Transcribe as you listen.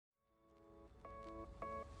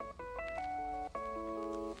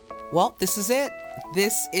Well, this is it.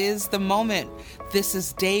 This is the moment. This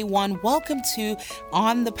is day one. Welcome to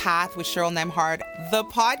On the Path with Cheryl Nembhard, the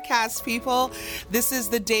podcast, people. This is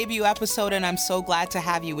the debut episode, and I'm so glad to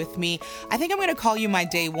have you with me. I think I'm going to call you my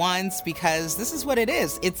day ones because this is what it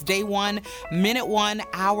is. It's day one, minute one,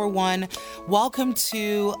 hour one. Welcome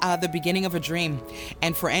to the beginning of a dream.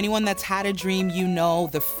 And for anyone that's had a dream, you know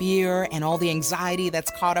the fear and all the anxiety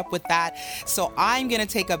that's caught up with that. So I'm going to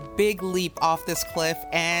take a big leap off this cliff,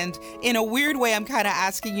 and in a weird way, I'm kind of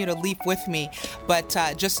asking you to leap with me. But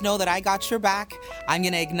just know that I got your back. I'm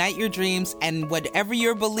going to ignite your dreams, and whatever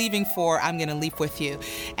you're believing for, I'm going to leap with you.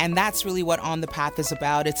 And that's really what On the Path is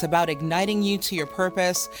about. It's about igniting you to your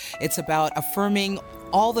purpose. It's about affirming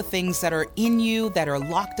all the things that are in you, that are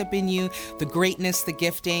locked up in you, the greatness, the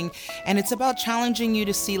gifting. And it's about challenging you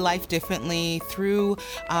to see life differently through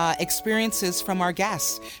experiences from our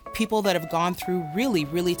guests, people that have gone through really,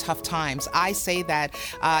 really tough times. I say that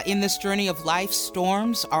in this journey of life,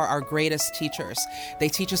 storms are our greatest teachers. They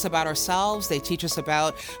teach us about ourselves. They teach us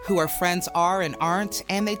about who our friends are and aren't.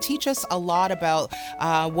 And they teach us a lot about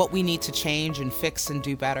what we need to change and fix and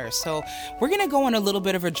do better. So we're going to go on a little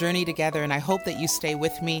bit of a journey together, and I hope that you stay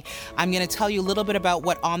with me. I'm going to tell you a little bit about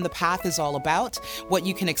what On the Path is all about, what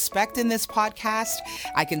you can expect in this podcast.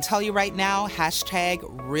 I can tell you right now,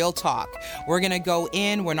 #real talk. We're going to go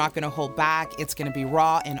in. We're not going to hold back. It's going to be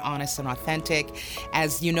raw and honest and authentic.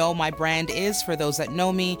 As you know, my brand is, for those that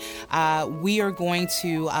know me, we are going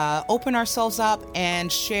to open ourselves up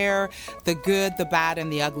and share the good, the bad,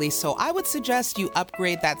 and the ugly. So I would suggest you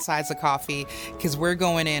upgrade that size of coffee because we're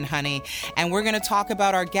going in, honey. And we're going to talk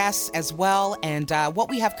about our guests as well and what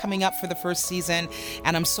we have coming up for the first season.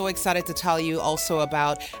 And I'm so excited to tell you also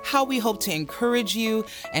about how we hope to encourage you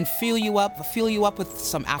and fill you up with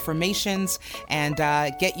some affirmations and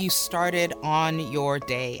get you started on your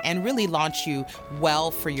day and really launch you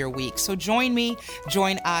well for your week. So join me,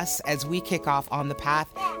 join us as we kick off On the Path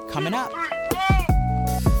coming up.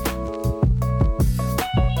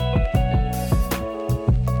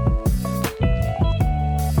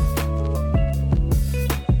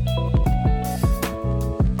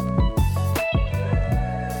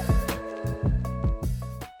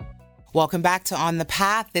 Welcome back to On the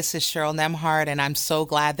Path. This is Cheryl Nembhard, and I'm so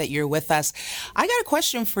glad that you're with us. I got a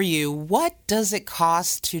question for you. What does it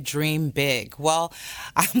cost to dream big? Well,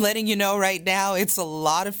 I'm letting you know right now, it's a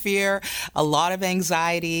lot of fear, a lot of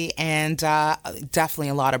anxiety, and definitely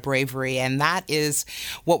a lot of bravery. And that is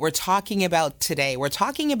what we're talking about today. We're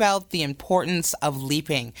talking about the importance of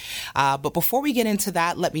leaping. But before we get into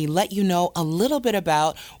that, let me let you know a little bit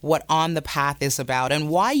about what On the Path is about and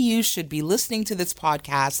why you should be listening to this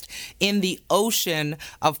podcast in the ocean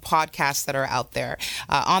of podcasts that are out there.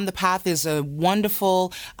 On the Path is a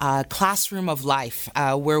wonderful classroom of life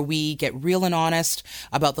where we get real and honest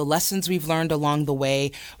about the lessons we've learned along the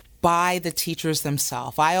way by the teachers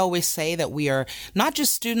themselves. I always say that we are not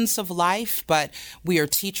just students of life, but we are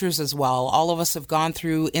teachers as well. All of us have gone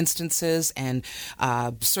through instances and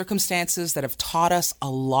circumstances that have taught us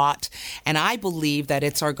a lot. And I believe that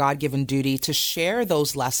it's our God-given duty to share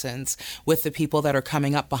those lessons with the people that are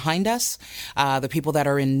coming up behind us, the people that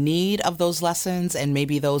are in need of those lessons, and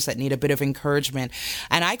maybe those that need a bit of encouragement.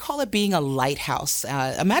 And I call it being a lighthouse.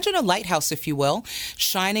 Imagine a lighthouse, if you will,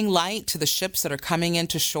 shining light to the ships that are coming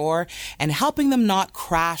into shore and helping them not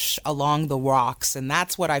crash along the rocks. And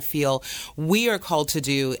that's what I feel we are called to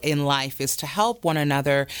do in life, is to help one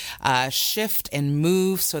another shift and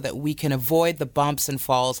move so that we can avoid the bumps and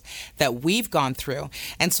falls that we've gone through.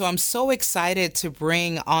 And so I'm so excited to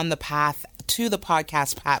bring On the Path to the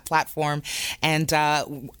podcast platform, and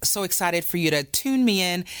so excited for you to tune me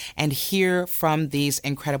in and hear from these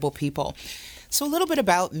incredible people. So a little bit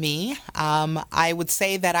about me. I would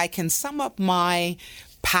say that I can sum up my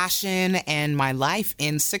passion and my life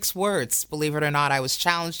in 6 words. Believe it or not, I was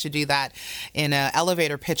challenged to do that in an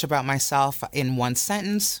elevator pitch about myself in 1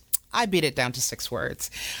 sentence. I beat it down to 6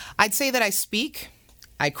 words. I'd say that I speak,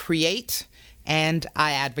 I create, and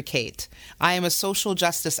I advocate. I am a social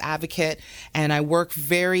justice advocate, and I work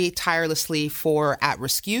very tirelessly for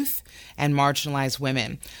at-risk youth and marginalized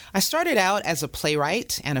women. I started out as a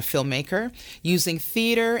playwright and a filmmaker, using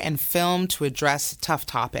theater and film to address tough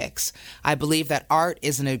topics. I believe that art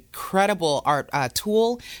is an incredible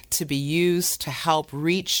tool to be used to help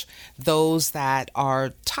reach those that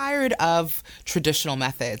are tired of traditional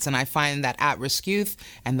methods. And I find that at-risk youth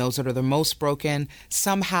and those that are the most broken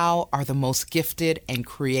somehow are the most gifted and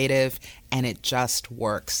creative, and it just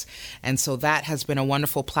works. And so that has been a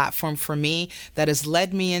wonderful platform for me that has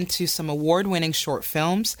led me into some award-winning short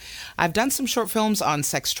films. I've done some short films on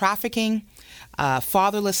sex trafficking,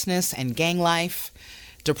 fatherlessness, and gang life.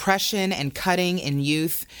 depression and cutting in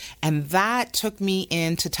youth. And that took me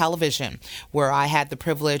into television, where I had the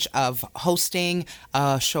privilege of hosting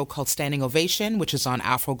a show called Standing Ovation, which is on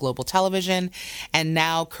Afro Global Television, and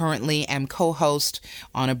now currently am co-host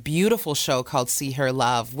on a beautiful show called See Her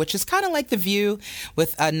Love, which is kind of like The View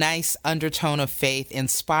with a nice undertone of faith,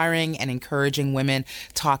 inspiring and encouraging women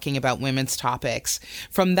talking about women's topics.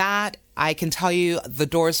 From that, I can tell you the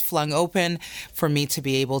doors flung open for me to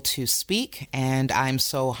be able to speak, and I'm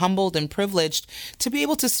so humbled and privileged to be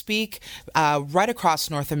able to speak right across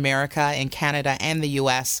North America, in Canada and the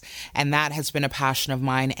U.S., and that has been a passion of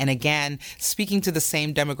mine. And again, speaking to the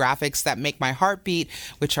same demographics that make my heart beat,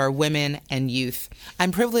 which are women and youth.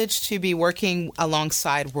 I'm privileged to be working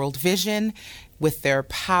alongside World Vision with their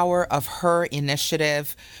Power of Her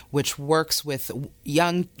initiative, which works with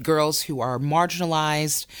young girls who are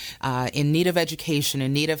marginalized, in need of education,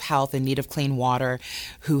 in need of health, in need of clean water,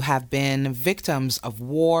 who have been victims of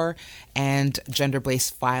war and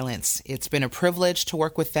gender-based violence. It's been a privilege to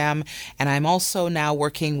work with them, and I'm also now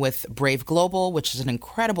working with Brave Global, which is an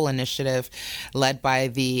incredible initiative led by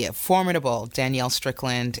the formidable Danielle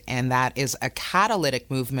Strickland, and that is a catalytic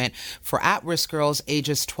movement for at-risk girls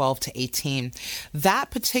ages 12 to 18.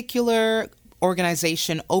 That particular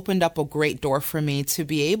organization opened up a great door for me to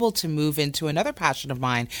be able to move into another passion of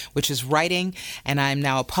mine, which is writing. And I'm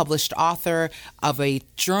now a published author of a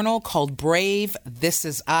journal called Brave, This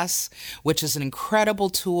Is Us, which is an incredible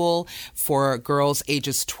tool for girls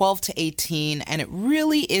ages 12 to 18. And it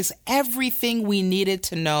really is everything we needed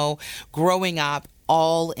to know growing up,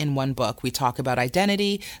 all in one book. We talk about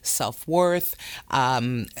identity, self-worth,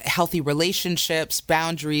 healthy relationships,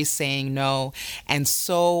 boundaries, saying no, and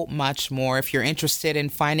so much more. If you're interested in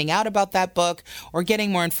finding out about that book or getting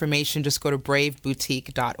more information, just go to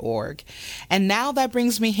braveboutique.org. And now that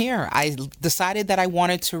brings me here. I decided that I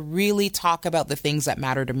wanted to really talk about the things that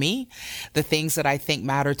matter to me, the things that I think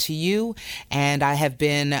matter to you. And I have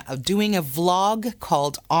been doing a vlog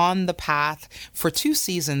called On the Path for 2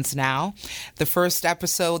 seasons now. The first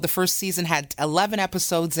season had 11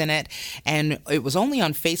 episodes in it, and it was only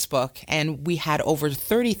on Facebook, and we had over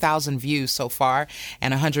 30,000 views so far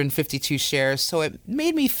and 152 shares. So it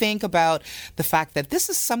made me think about the fact that this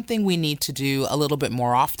is something we need to do a little bit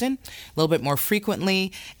more often, a little bit more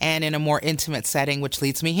frequently, and in a more intimate setting, which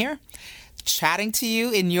leads me here, chatting to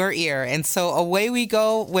you in your ear. And so away we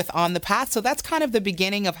go with On the Path. So that's kind of the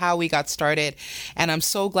beginning of how we got started. And I'm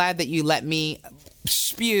so glad that you let me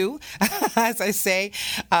spew, as I say,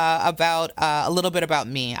 about a little bit about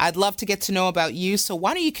me. I'd love to get to know about you. So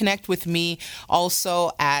why don't you connect with me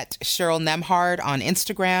also at Cheryl Nembhard on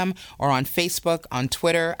Instagram or on Facebook, on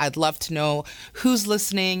Twitter. I'd love to know who's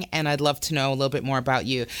listening, and I'd love to know a little bit more about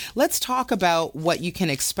you. Let's talk about what you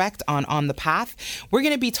can expect on the Path. We're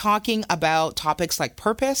going to be talking about topics like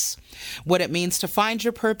purpose, what it means to find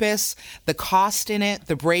your purpose, the cost in it,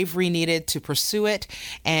 the bravery needed to pursue it,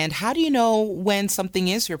 and how do you know when something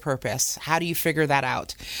is your purpose? How do you figure that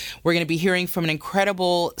out? We're going to be hearing from an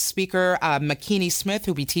incredible speaker, Makini Smith,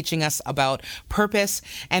 who'll be teaching us about purpose.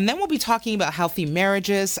 And then we'll be talking about healthy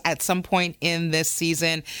marriages at some point in this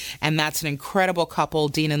season. And that's an incredible couple,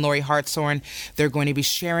 Dean and Lori Hartshorn. They're going to be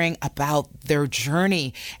sharing about their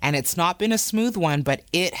journey. And it's not been a smooth one, but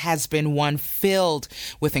it has been one filled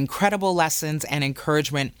with incredible lessons and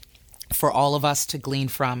encouragement for all of us to glean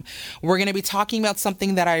from. We're going to be talking about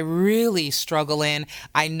something that I really struggle in.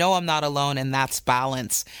 I know I'm not alone, and that's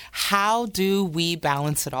balance. How do we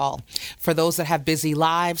balance it all? For those that have busy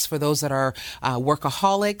lives, for those that are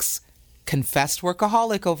workaholics, confessed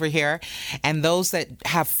workaholic over here, and those that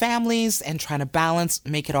have families and trying to balance,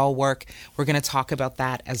 make it all work, we're going to talk about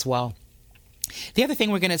that as well. The other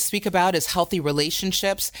thing we're going to speak about is healthy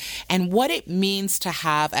relationships and what it means to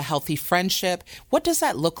have a healthy friendship. What does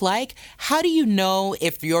that look like? How do you know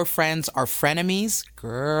if your friends are frenemies?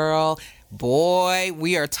 Girl, boy,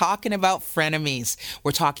 we are talking about frenemies.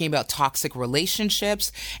 We're talking about toxic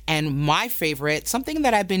relationships. And my favorite, something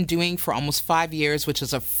that I've been doing for almost 5 years, which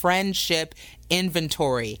is a friendship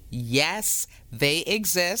inventory. Yes, they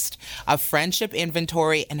exist, a friendship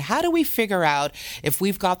inventory. And how do we figure out if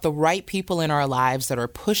we've got the right people in our lives that are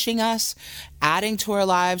pushing us, adding to our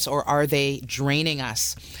lives, or are they draining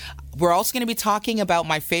us? We're also going to be talking about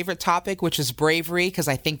my favorite topic, which is bravery, because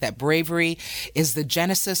I think that bravery is the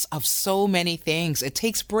genesis of so many things. It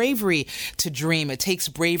takes bravery to dream. It takes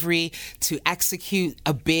bravery to execute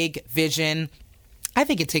a big vision. I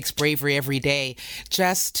think it takes bravery every day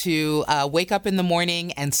just to wake up in the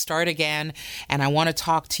morning and start again. And I want to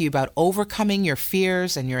talk to you about overcoming your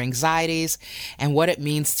fears and your anxieties and what it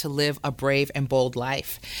means to live a brave and bold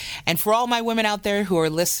life. And for all my women out there who are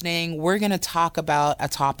listening, we're going to talk about a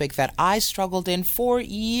topic that I struggled in for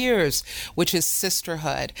years, which is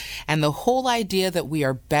sisterhood and the whole idea that we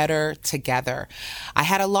are better together. I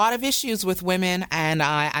had a lot of issues with women, and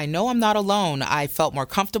I know I'm not alone. I felt more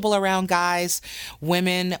comfortable around guys.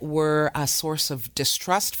 Women were a source of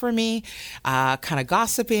distrust for me, kind of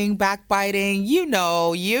gossiping, backbiting, you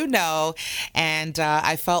know. And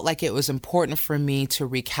I felt like it was important for me to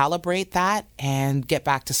recalibrate that and get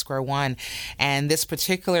back to square one. And this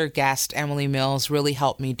particular guest, Emily Mills, really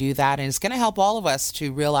helped me do that. And it's going to help all of us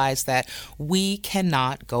to realize that we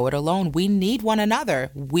cannot go it alone. We need one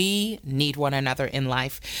another. We need one another in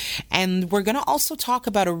life. And we're going to also talk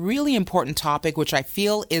about a really important topic, which I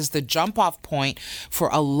feel is the jump-off point for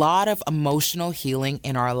a lot of emotional healing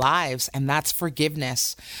in our lives, and that's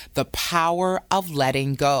forgiveness, the power of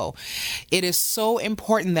letting go. It is so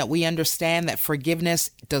important that we understand that forgiveness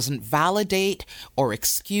doesn't validate or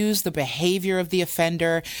excuse the behavior of the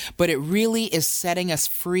offender, but it really is setting us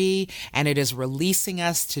free, and it is releasing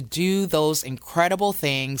us to do those incredible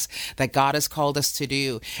things that God has called us to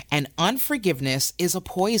do. And unforgiveness is a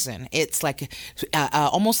poison. It's like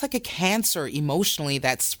almost like a cancer emotionally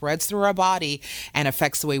that spreads through our body and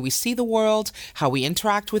affects the way we see the world, how we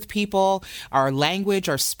interact with people, our language,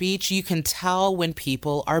 our speech. You can tell when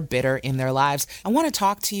people are bitter in their lives. I want to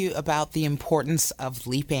talk to you about the importance of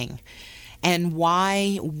leaping and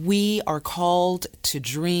why we are called to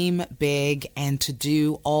dream big and to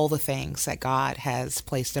do all the things that God has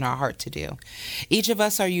placed in our heart to do. Each of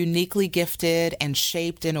us are uniquely gifted and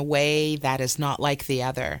shaped in a way that is not like the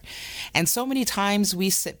other. And so many times we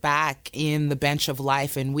sit back in the bench of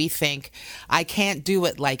life and we think, I can't do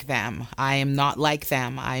it like them. I am not like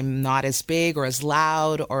them. I'm not as big or as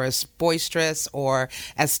loud or as boisterous or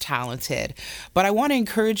as talented. But I want to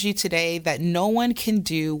encourage you today that no one can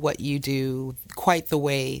do what you do quite the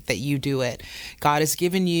way that you do it. God has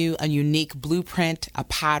given you a unique blueprint, a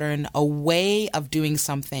pattern, a way of doing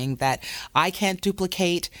something that I can't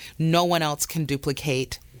duplicate. No one else can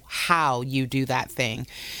duplicate how you do that thing.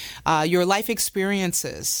 Your life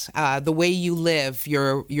experiences, the way you live,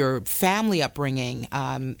 your family upbringing,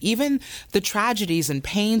 even the tragedies and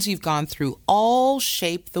pains you've gone through all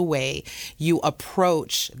shape the way you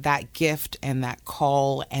approach that gift and that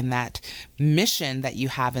call and that mission that you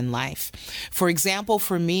have in life. For example,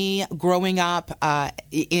 for me, growing up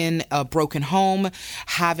in a broken home,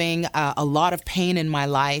 having a lot of pain in my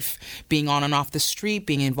life, being on and off the street,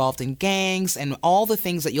 being involved in gangs, and all the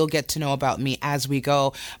things that you'll get to know about me as we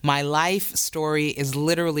go. My life story is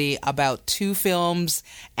literally about 2 films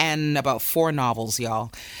and about 4 novels,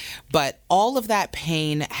 y'all. But all of that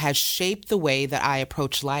pain has shaped the way that I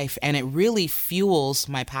approach life, and it really fuels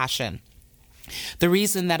my passion. The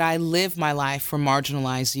reason that I live my life for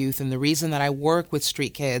marginalized youth and the reason that I work with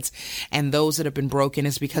street kids and those that have been broken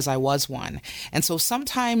is because I was one. And so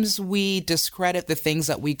sometimes we discredit the things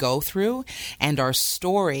that we go through and our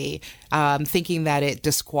story, thinking that it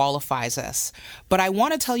disqualifies us. But I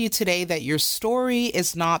want to tell you today that your story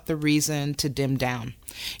is not the reason to dim down.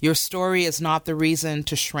 Your story is not the reason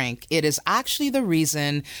to shrink. It is actually the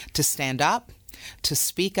reason to stand up, to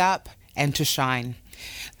speak up, and to shine.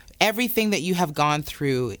 Everything that you have gone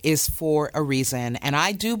through is for a reason. And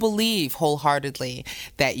I do believe wholeheartedly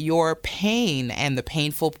that your pain and the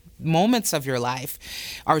painful moments of your life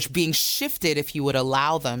are being shifted, if you would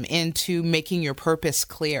allow them, into making your purpose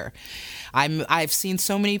clear. I've seen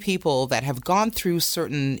so many people that have gone through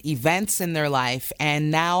certain events in their life and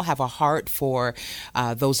now have a heart for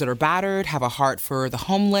those that are battered, have a heart for the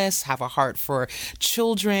homeless, have a heart for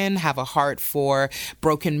children, have a heart for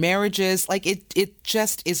broken marriages. Like it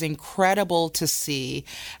just is incredible to see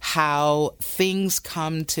how things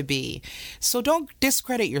come to be. So don't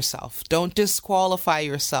discredit yourself. Don't disqualify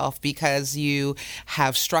yourself because you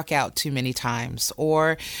have struck out too many times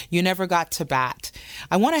or you never got to bat.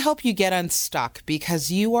 I want to help you get unstuck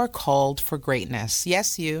because you are called for greatness.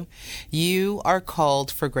 Yes, you are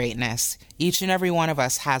called for greatness. Each and every one of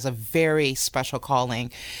us has a very special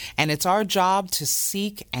calling, and it's our job to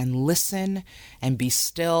seek and listen and be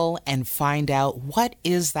still and find out what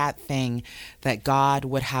is that thing that God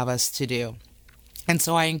would have us to do. And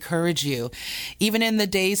so I encourage you, even in the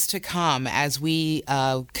days to come, as we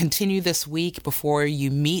continue this week before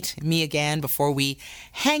you meet me again, before we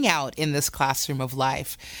hang out in this classroom of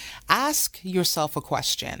life, ask yourself a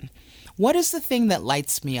question. What is the thing that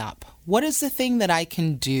lights me up? What is the thing that I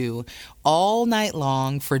can do all night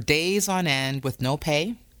long for days on end with no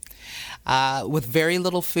pay? With very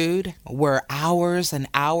little food, where hours and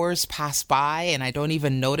hours pass by and I don't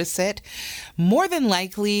even notice it, more than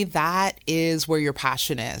likely that is where your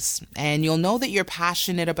passion is. And you'll know that you're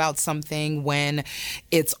passionate about something when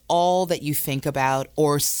it's all that you think about,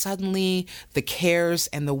 or suddenly the cares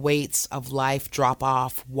and the weights of life drop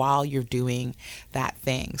off while you're doing that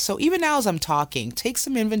thing. So even now as I'm talking, take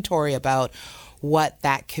some inventory about what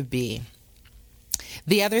that could be.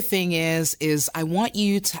 The other thing is I want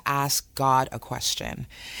you to ask God a question.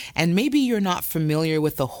 And maybe you're not familiar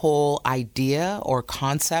with the whole idea or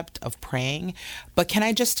concept of praying, but can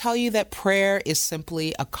I just tell you that prayer is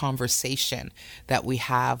simply a conversation that we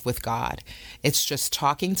have with God. It's just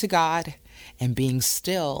talking to God and being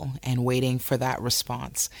still and waiting for that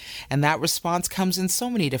response. And that response comes in so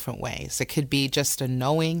many different ways. It could be just a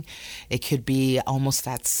knowing. It could be almost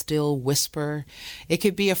that still whisper. It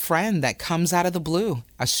could be a friend that comes out of the blue,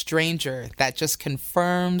 a stranger that just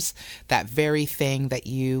confirms that very thing that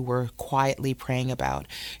you were quietly praying about.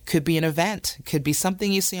 Could be an event. Could be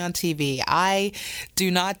something you see on TV. I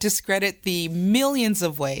do not discredit the millions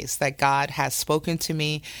of ways that God has spoken to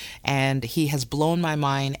me, and He has blown my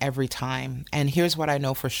mind every time. And here's what I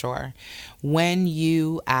know for sure. When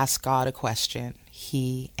you ask God a question,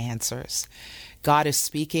 He answers. God is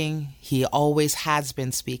speaking. He always has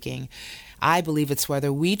been speaking. I believe it's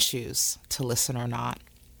whether we choose to listen or not.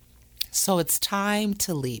 So it's time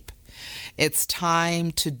to leap. It's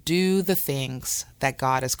time to do the things that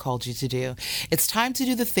God has called you to do. It's time to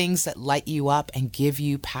do the things that light you up and give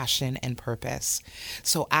you passion and purpose.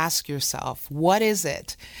 So ask yourself, what is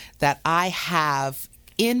it that I have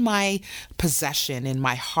in my possession, in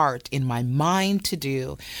my heart, in my mind to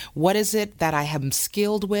do? What is it that I am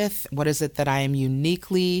skilled with? What is it that I am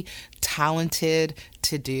uniquely talented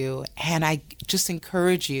to do? And I just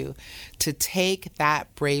encourage you to take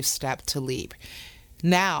that brave step to leap.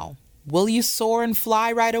 Now, will you soar and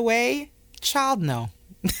fly right away? Child, no.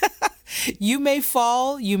 You may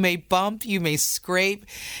fall, you may bump, you may scrape,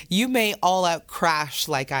 you may all out crash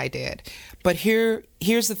like I did. But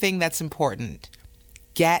here's the thing that's important.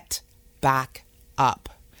 Get back up.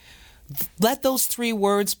 Let those 3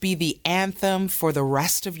 words be the anthem for the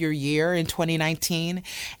rest of your year in 2019,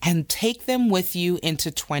 and take them with you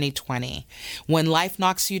into 2020. When life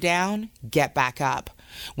knocks you down, get back up.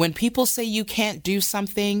 When people say you can't do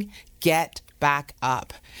something, get back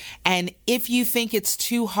up. And if you think it's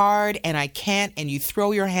too hard and I can't, and you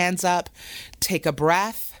throw your hands up, take a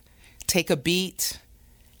breath, take a beat,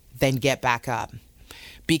 then get back up.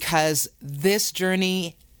 Because this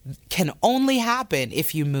journey can only happen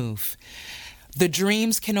if you move. The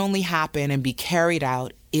dreams can only happen and be carried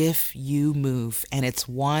out if you move, and it's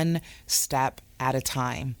one step at a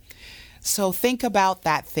time. So think about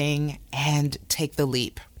that thing and take the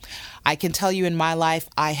leap. I can tell you in my life,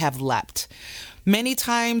 I have leapt. Many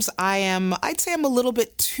times I'd say I'm a little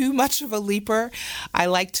bit too much of a leaper. I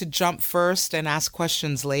like to jump first and ask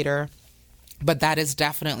questions later. But that is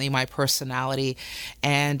definitely my personality,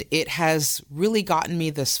 and it has really gotten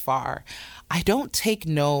me this far. I don't take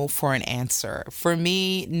no for an answer. For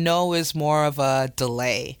me, no is more of a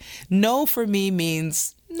delay. No for me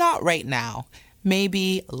means not right now,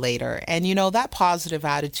 maybe later. And that positive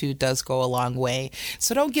attitude does go a long way.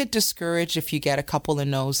 So don't get discouraged if you get a couple of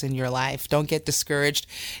no's in your life. Don't get discouraged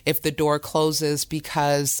if the door closes,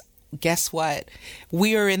 because guess what?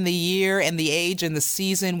 We are in the year and the age and the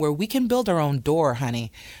season where we can build our own door,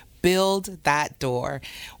 honey. Build that door.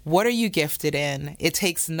 What are you gifted in? It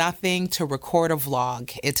takes nothing to record a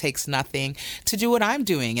vlog. It takes nothing to do what I'm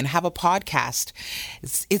doing and have a podcast.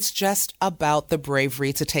 It's just about the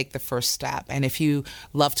bravery to take the first step. And if you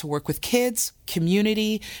love to work with kids,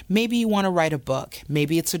 community, maybe you want to write a book.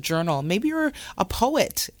 Maybe it's a journal. Maybe you're a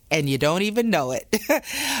poet and you don't even know it.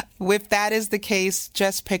 If that is the case,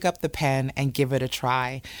 just pick up the pen and give it a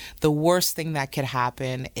try. The worst thing that could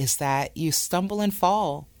happen is that you stumble and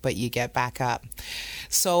fall, but you get back up.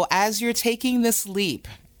 So as you're taking this leap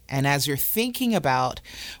and as you're thinking about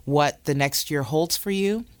what the next year holds for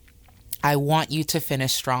you, I want you to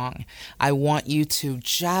finish strong. I want you to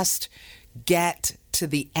just get to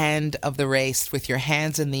the end of the race with your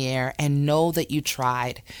hands in the air and know that you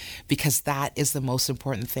tried, because that is the most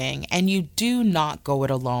important thing. And you do not go it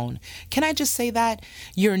alone. Can I just say that?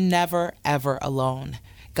 You're never, ever alone.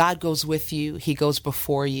 God goes with you. He goes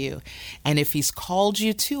before you. And if He's called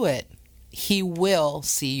you to it, He will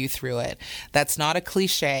see you through it. That's not a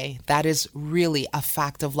cliche. That is really a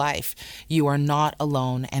fact of life. You are not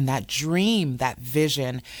alone. And that dream, that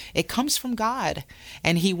vision, it comes from God.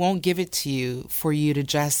 And He won't give it to you for you to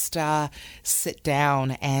just sit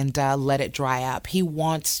down and let it dry up. He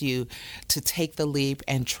wants you to take the leap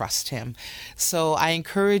and trust Him. So I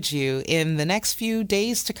encourage you in the next few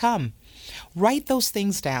days to come, write those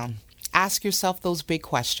things down. Ask yourself those big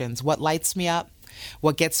questions. What lights me up?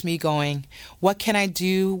 What gets me going? What can I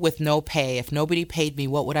do with no pay? If nobody paid me,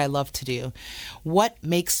 what would I love to do? What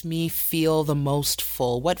makes me feel the most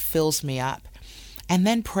full? What fills me up? And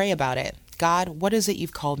then pray about it. God, what is it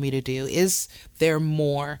you've called me to do? Is there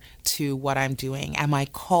more to what I'm doing? Am I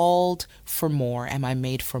called for more? Am I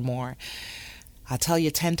made for more? I'll tell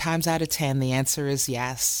you 10 times out of 10, the answer is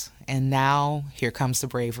yes. And now here comes the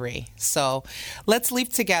bravery. So let's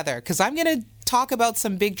leap together, because I'm going to talk about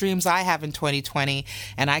some big dreams I have in 2020,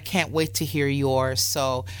 and I can't wait to hear yours.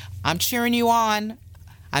 So I'm cheering you on.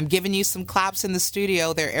 I'm giving you some claps in the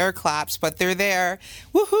studio. They're air claps, but they're there.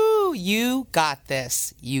 Woohoo! You got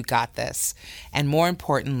this. You got this. And more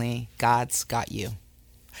importantly, God's got you.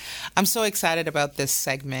 I'm so excited about this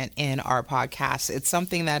segment in our podcast. It's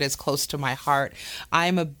something that is close to my heart.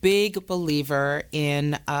 I'm a big believer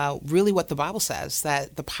in really what the Bible says,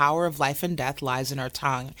 that the power of life and death lies in our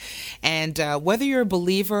tongue. And whether you're a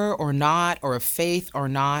believer or not, or of faith or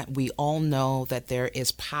not, we all know that there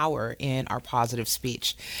is power in our positive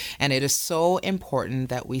speech. And it is so important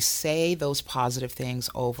that we say those positive things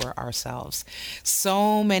over ourselves.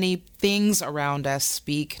 So many things around us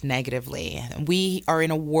speak negatively. We are in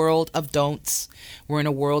a world of don'ts. We're in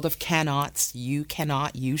a world of cannots. You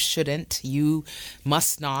cannot, you shouldn't, you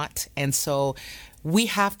must not. And so we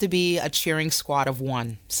have to be a cheering squad of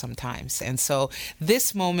one sometimes. And so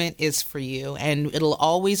this moment is for you, and it'll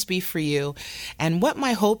always be for you. And what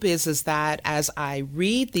my hope is that as I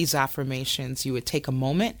read these affirmations, you would take a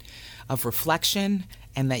moment of reflection,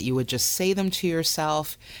 and that you would just say them to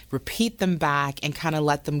yourself, repeat them back, and kind of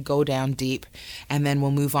let them go down deep. And then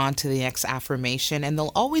we'll move on to the next affirmation, and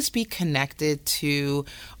they'll always be connected to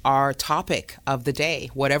our topic of the day.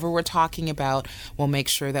 Whatever we're talking about, we'll make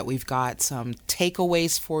sure that we've got some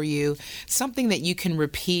takeaways for you, something that you can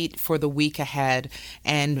repeat for the week ahead,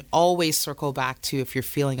 and always circle back to if you're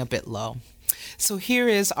feeling a bit low. So here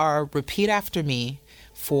is our repeat after me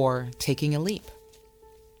for taking a leap.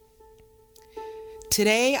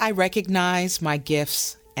 Today, I recognize my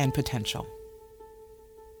gifts and potential.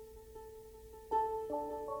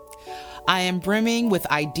 I am brimming with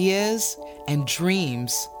ideas and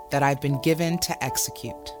dreams that I've been given to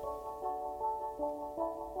execute.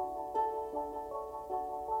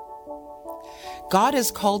 God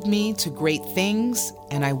has called me to great things,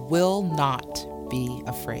 and I will not be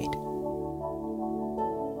afraid.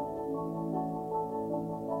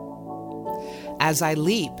 As I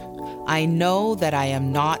leap, I know that I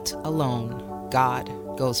am not alone. God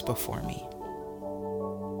goes before me.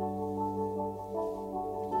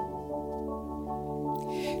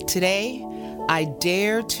 Today, I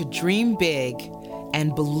dare to dream big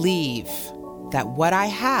and believe that what I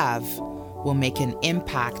have will make an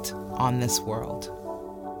impact on this world.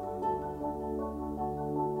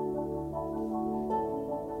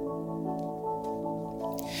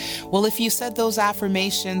 Well, if you said those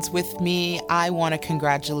affirmations with me, I want to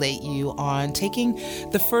congratulate you on taking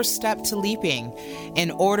the first step to leaping. In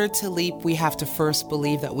order to leap, we have to first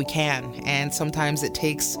believe that we can. And sometimes it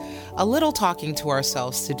takes a little talking to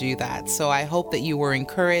ourselves to do that. So I hope that you were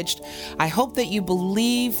encouraged. I hope that you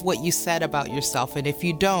believe what you said about yourself. And if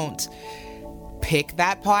you don't, pick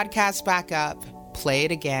that podcast back up, play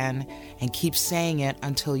it again, and keep saying it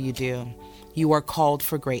until you do. You are called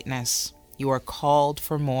for greatness. You are called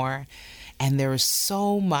for more, and there is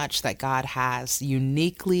so much that God has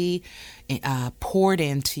uniquely poured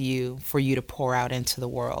into you for you to pour out into the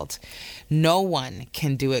world. No one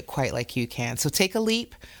can do it quite like you can. So take a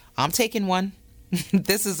leap. I'm taking one.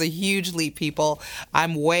 This is a huge leap, people.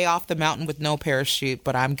 I'm way off the mountain with no parachute,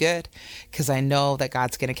 but I'm good because I know that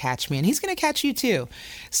God's going to catch me and He's going to catch you too.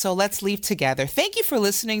 So let's leap together. Thank you for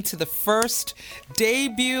listening to the first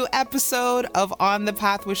debut episode of On the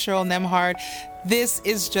Path with Cheryl Nembhard. This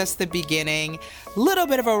is just the beginning. A little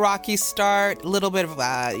bit of a rocky start, a little bit of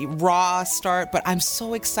a raw start, but I'm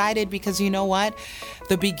so excited because you know what?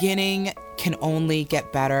 The beginning can only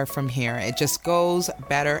get better from here. It just goes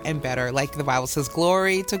better and better. Like the Bible says,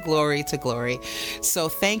 glory to glory to glory. So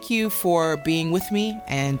thank you for being with me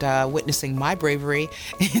and witnessing my bravery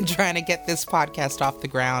in trying to get this podcast off the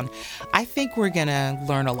ground. I think we're going to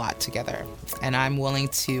learn a lot together, and I'm willing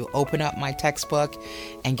to open up my textbook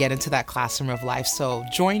and get into that classroom of life life. So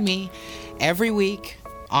join me every week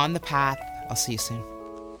on the path. I'll see you soon.